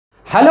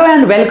Hello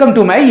and welcome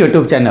to my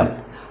YouTube channel.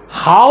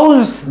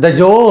 How's the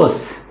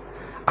Josh?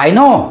 I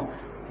know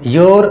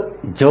your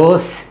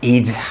Josh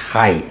is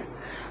high.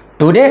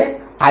 Today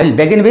I will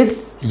begin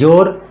with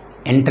your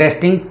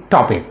interesting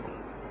topic,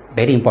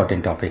 very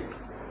important topic,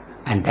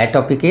 and that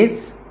topic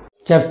is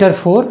chapter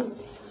 4,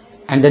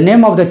 and the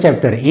name of the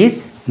chapter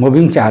is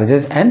moving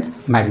charges and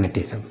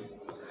magnetism.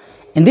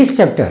 In this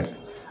chapter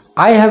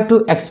I have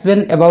to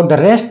explain about the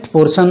rest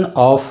portion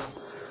of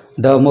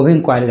the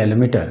moving coil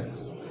galvanometer.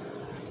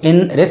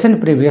 In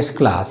recent previous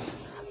class,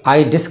 I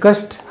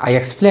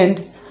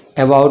explained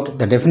about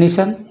the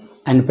definition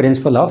and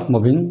principle of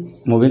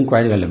moving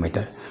coil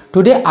galvanometer.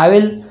 Today I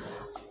will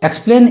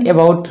explain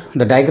about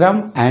the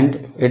diagram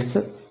and its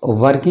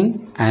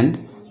working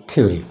and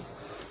theory.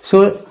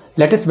 So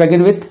let us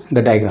begin with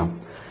the diagram.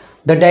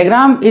 The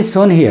diagram is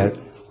shown here.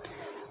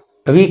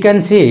 We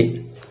can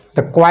see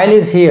the coil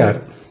is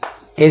here,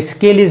 a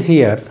scale is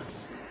here,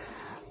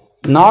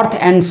 north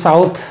and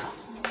south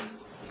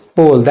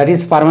pole, that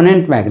is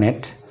permanent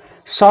magnet,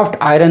 soft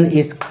iron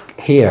is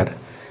here,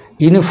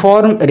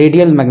 uniform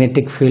radial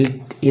magnetic field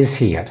is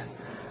here.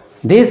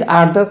 These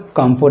are the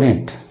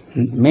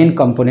main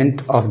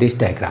component of this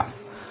diagram.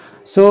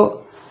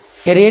 So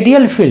a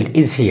radial field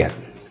is here,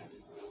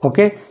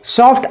 okay,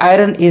 soft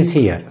iron is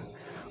here,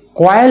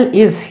 coil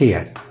is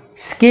here,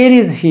 scale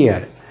is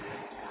here.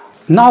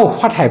 Now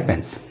what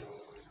happens?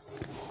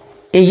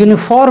 A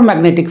uniform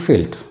magnetic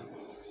field,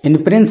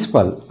 in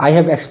principle I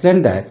have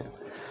explained that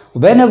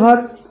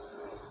whenever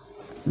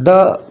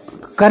the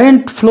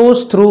current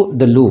flows through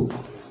the loop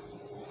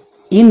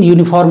in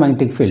uniform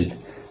magnetic field,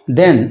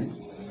 then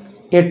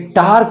a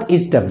torque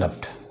is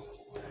developed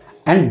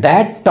and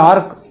that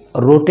torque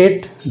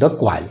rotates the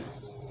coil.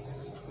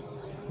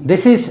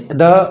 This is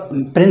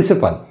the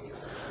principle.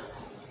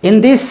 In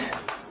this,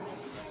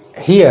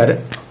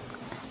 here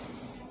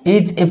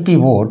is a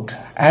pivot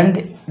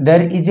and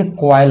there is a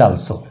coil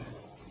also.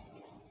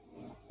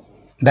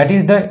 That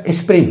is the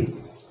spring.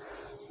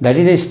 That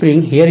is a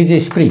spring. Here is a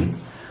spring.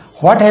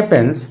 What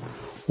happens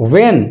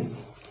when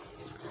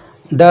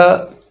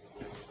the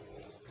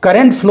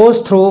current flows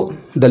through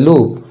the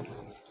loop?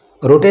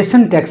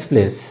 Rotation takes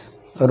place.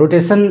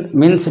 Rotation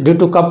means due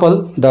to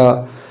couple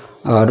the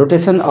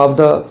rotation of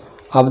the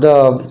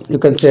you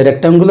can say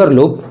rectangular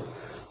loop,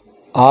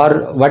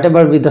 or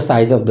whatever be the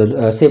size of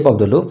the shape of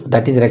the loop,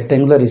 that is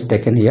rectangular is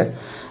taken here.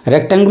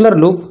 Rectangular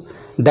loop,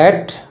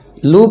 that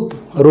loop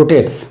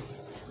rotates.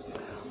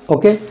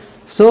 Okay.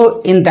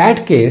 So in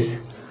that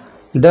case,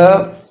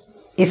 the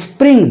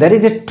spring, there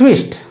is a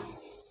twist.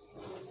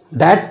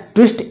 That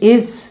twist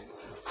is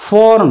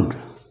formed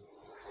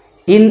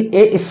in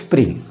a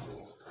spring.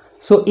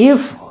 So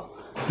if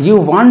you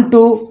want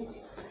to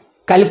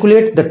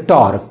calculate the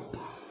torque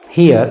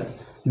here,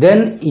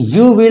 then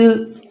you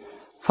will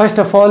first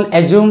of all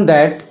assume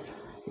that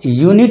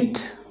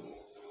unit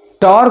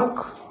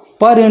torque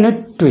per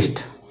unit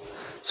twist.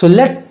 So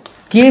let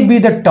K be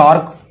the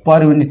torque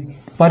per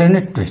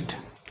unit twist.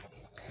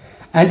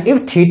 And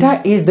if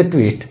theta is the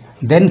twist,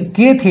 then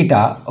K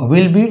theta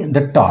will be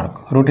the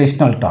torque,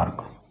 rotational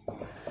torque.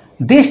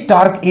 This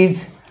torque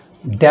is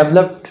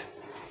developed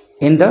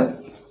in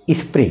the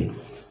spring,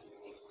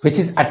 which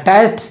is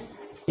attached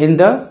in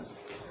the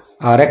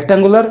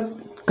rectangular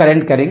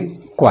current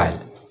carrying coil.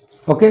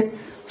 Okay.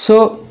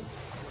 So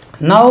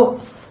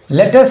now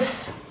let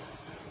us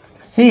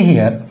see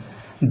here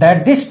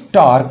that this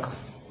torque,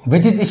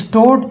 which is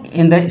stored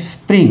in the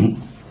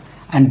spring,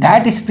 and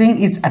that spring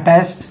is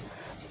attached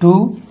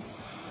to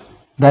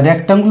the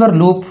rectangular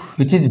loop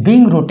which is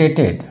being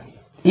rotated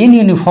in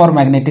uniform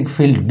magnetic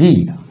field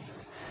B.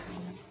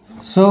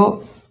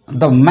 So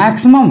the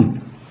maximum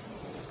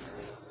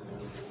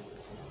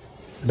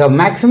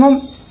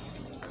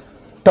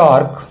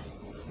torque,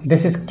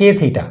 this is K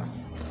theta,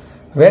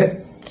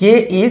 where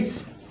K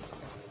is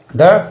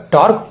the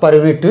torque per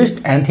unit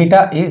twist and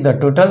theta is the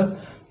total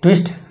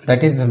twist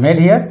that is made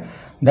here.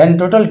 Then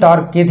total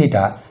torque K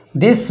theta,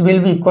 this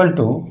will be equal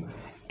to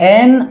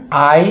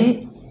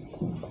NI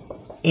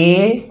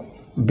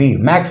AB,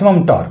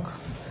 maximum torque.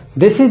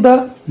 This is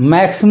the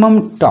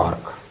maximum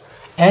torque.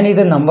 N is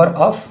the number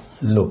of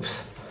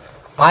loops,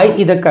 I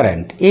is the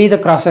current, A is the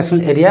cross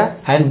sectional area,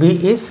 and B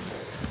is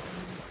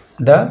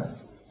the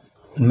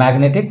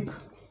magnetic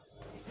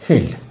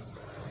field.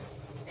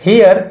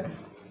 Here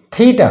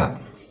theta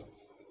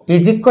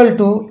is equal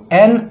to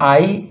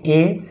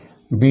NIAB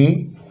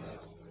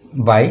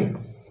by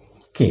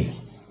K.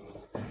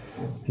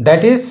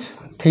 That is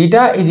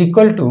theta is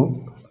equal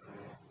to,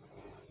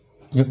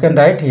 you can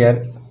write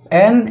here,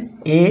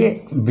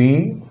 NAB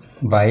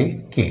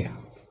by K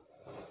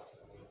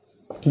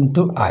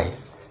into I.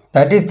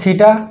 That is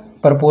theta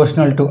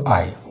proportional to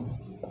I.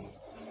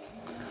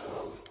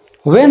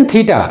 When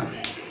theta,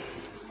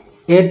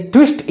 a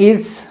twist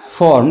is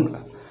formed,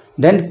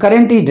 then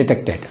current is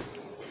detected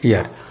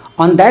here.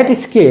 On that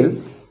scale,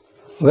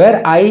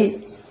 where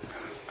I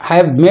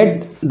have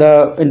made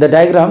in the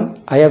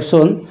diagram, I have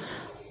shown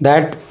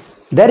that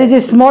there is a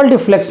small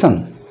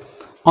deflection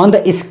on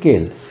the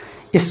scale.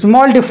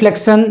 small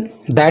deflection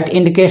that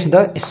indicates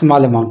the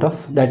small amount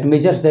of, that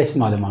measures the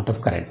small amount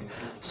of current.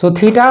 So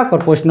theta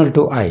proportional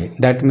to I,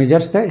 that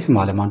measures the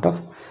small amount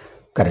of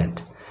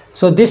current.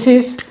 So this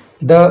is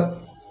the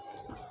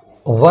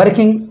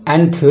working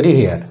and theory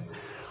here.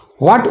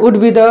 What would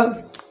be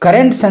the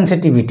current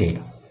sensitivity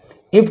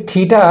if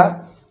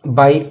theta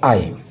by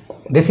I?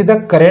 This is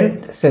the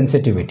current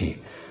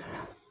sensitivity.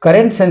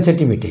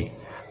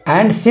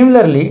 And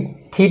similarly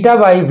theta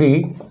by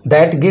V,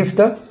 that gives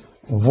the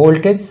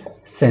voltage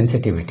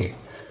sensitivity.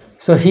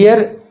 So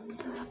here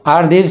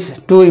are these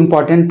two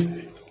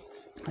important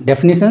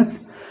definitions,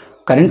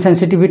 current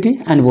sensitivity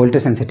and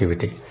voltage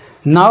sensitivity.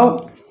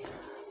 Now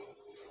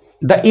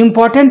the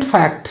important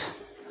fact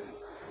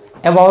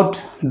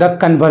about the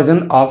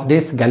conversion of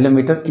this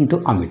galvanometer into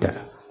ammeter.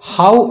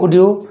 How would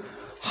you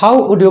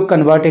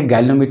convert a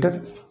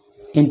galvanometer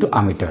into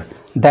ammeter?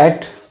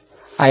 That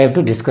I have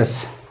to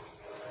discuss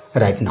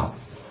right now.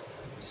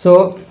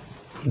 So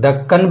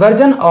the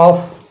conversion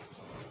of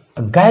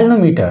a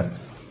galvanometer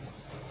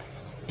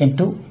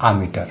into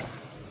ammeter,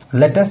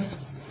 let us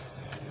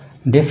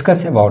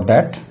discuss about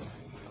that.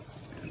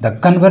 The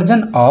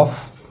conversion of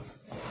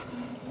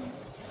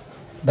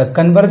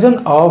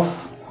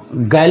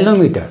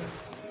galvanometer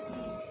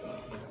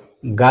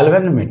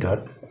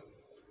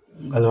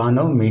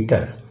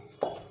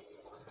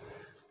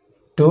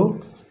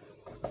to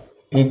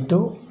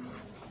into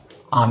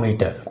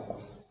ammeter.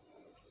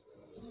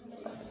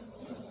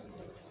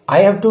 I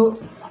have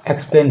to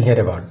explain here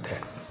about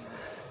that.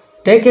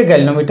 Take a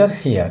galvanometer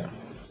here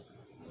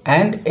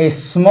and a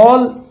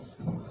small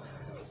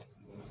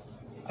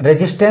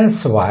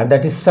resistance wire,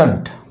 that is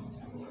shunt,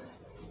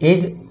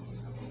 is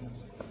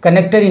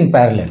connected in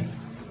parallel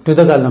to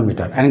the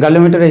galvanometer, and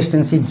galvanometer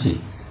resistance is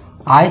G.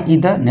 I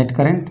is the net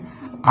current,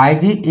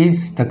 Ig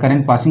is the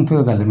current passing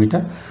through the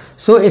galvanometer.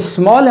 So a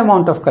small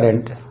amount of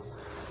current,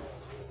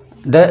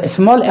 the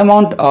small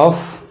amount of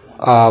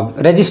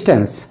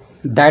resistance,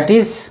 that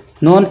is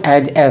known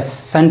as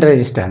S, shunt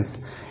resistance.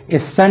 A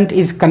shunt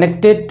is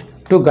connected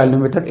to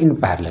galvanometer in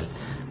parallel.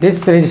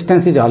 This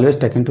resistance is always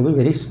taken to be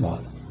very small.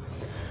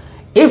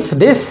 If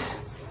this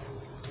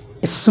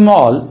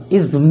small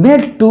is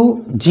made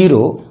to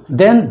 0,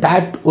 then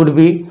that would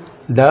be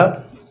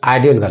the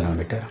ideal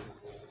galvanometer.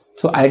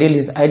 So ideal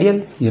is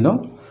ideal, you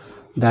know,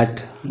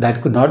 that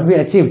could not be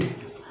achieved,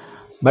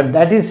 but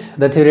that is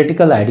the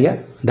theoretical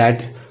idea,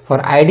 that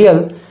for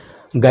ideal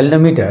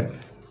galvanometer,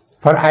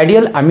 for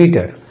ideal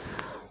ammeter,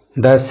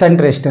 the shunt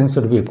resistance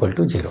should be equal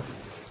to 0.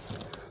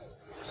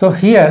 So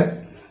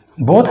here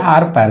both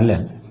are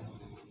parallel.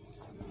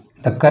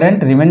 The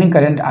current, remaining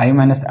current I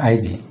minus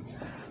Ig.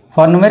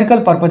 For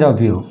numerical purpose of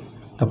view,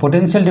 the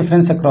potential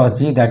difference across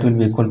G, that will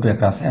be equal to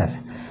across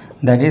S.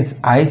 That is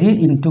Ig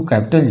into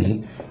capital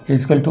G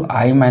is equal to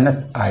I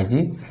minus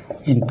Ig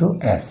into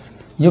S.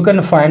 You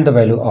can find the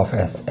value of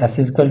S. S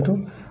is equal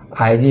to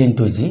Ig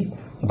into G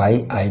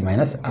by I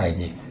minus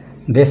Ig.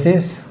 This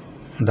is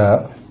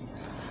the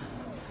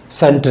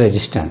shunt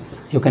resistance.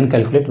 You can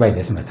calculate by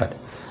this method.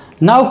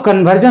 Now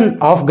conversion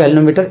of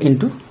galvanometer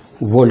into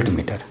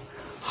voltmeter.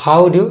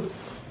 How do you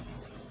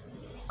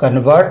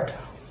convert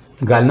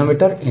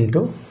galvanometer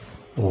into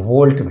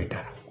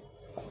voltmeter?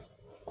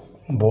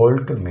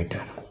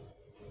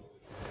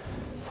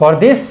 For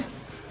this,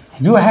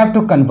 you have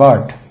to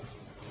connect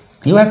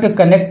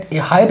a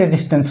high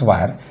resistance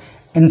wire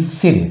in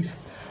series.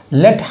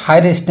 Let high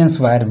resistance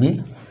wire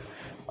be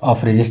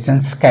of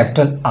resistance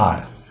capital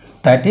R.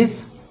 That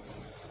is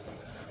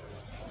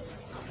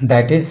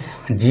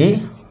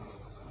G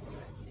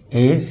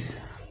is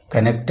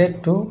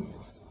connected to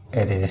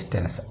a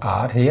resistance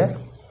R here.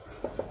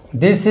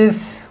 This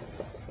is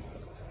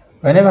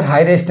whenever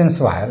high resistance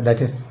wire,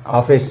 that is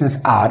of resistance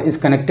R, is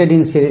connected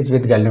in series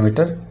with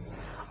galvanometer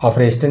of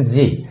resistance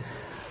G,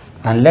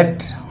 and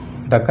let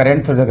the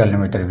current through the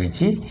galvanometer be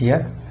G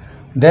here,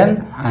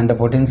 then and the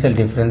potential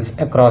difference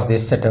across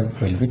this setup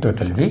will be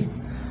total V.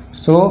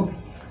 So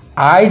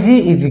Ig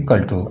is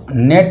equal to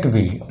net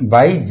V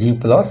by G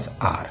plus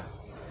R.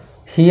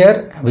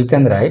 Here we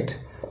can write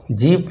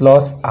G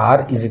plus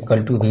R is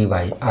equal to V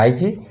by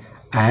Ig,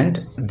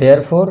 and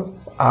therefore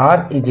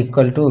R is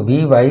equal to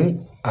V by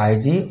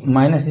Ig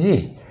minus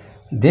G.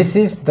 This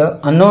is the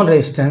unknown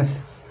resistance.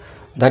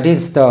 That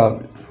is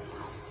the,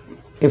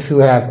 if you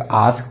have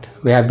asked,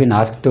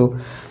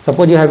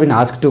 suppose you have been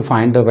asked to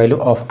find the value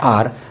of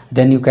R,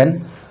 then you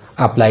can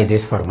apply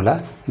this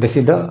formula. This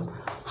is the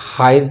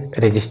high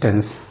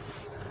resistance,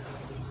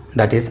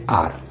 that is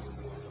R,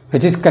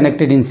 which is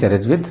connected in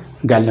series with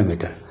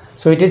galvanometer.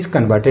 So it is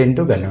converted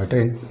into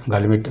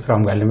galvanometer,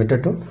 from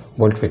galvanometer to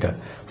voltmeter.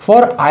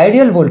 For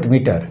ideal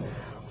voltmeter,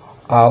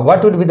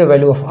 what would be the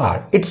value of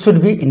R? It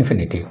should be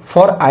infinity.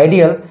 For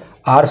ideal,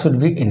 R should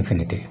be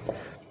infinity.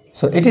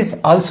 So it is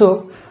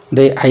also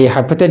the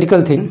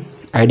hypothetical thing.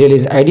 Ideal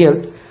is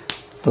ideal.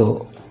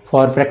 So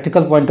for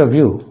practical point of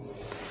view,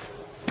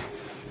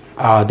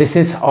 this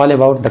is all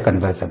about the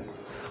conversion.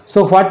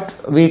 So what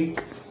we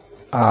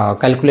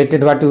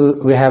calculated, what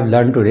we have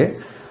learned today.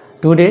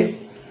 Today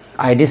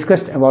I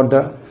discussed about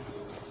the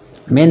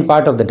main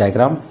part of the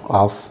diagram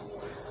of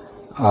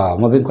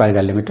moving coil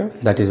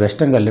galvanometer, that is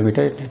Western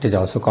galvanometer. It is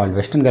also called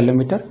Western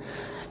galvanometer.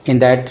 In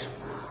that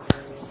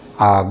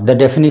the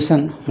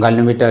definition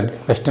galvanometer,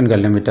 Western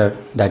galvanometer,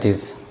 that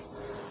is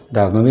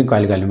the moving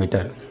coil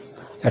galvanometer,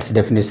 its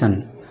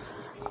definition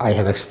I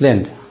have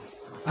explained.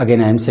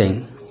 Again I am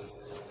saying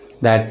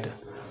that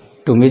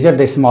to measure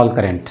the small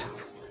current,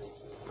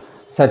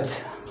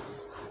 such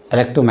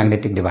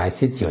electromagnetic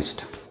device is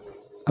used.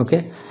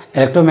 Okay,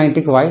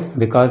 electromagnetic, why?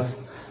 Because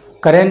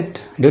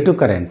current, due to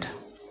current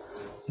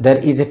there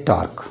is a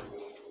torque,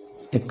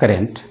 a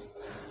current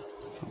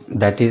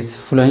that is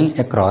flowing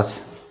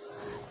across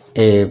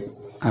a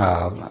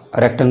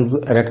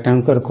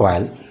rectangular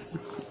coil,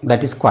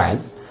 that is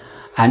coil,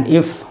 and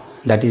if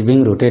that is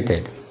being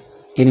rotated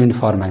in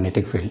uniform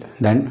magnetic field,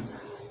 then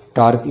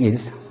torque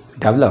is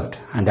developed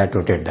and that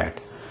rotate that.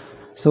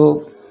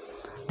 So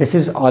this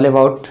is all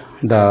about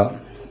the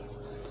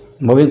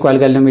moving coil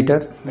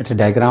galvanometer, its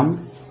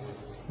diagram,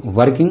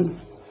 working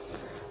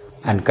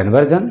and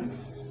conversion.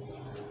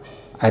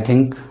 I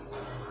think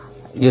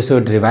you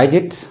should revise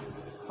it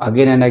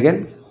again and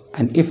again,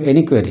 and if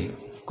any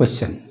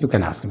question you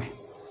can ask me.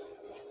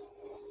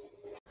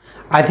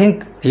 I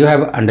think you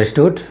have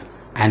understood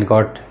and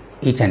got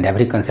each and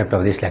every concept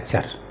of this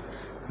lecture,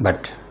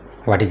 but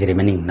what is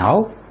remaining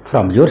now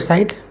from your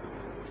side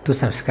to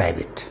subscribe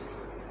it.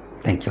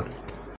 Thank you.